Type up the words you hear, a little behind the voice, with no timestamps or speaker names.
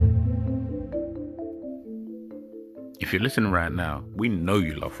If you're listening right now, we know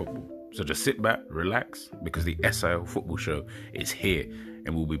you love football. So just sit back, relax, because the SIL Football Show is here,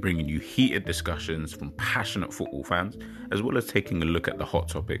 and we'll be bringing you heated discussions from passionate football fans, as well as taking a look at the hot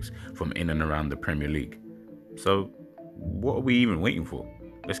topics from in and around the Premier League. So what are we even waiting for?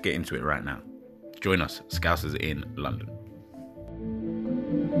 Let's get into it right now. Join us, Scousers in London.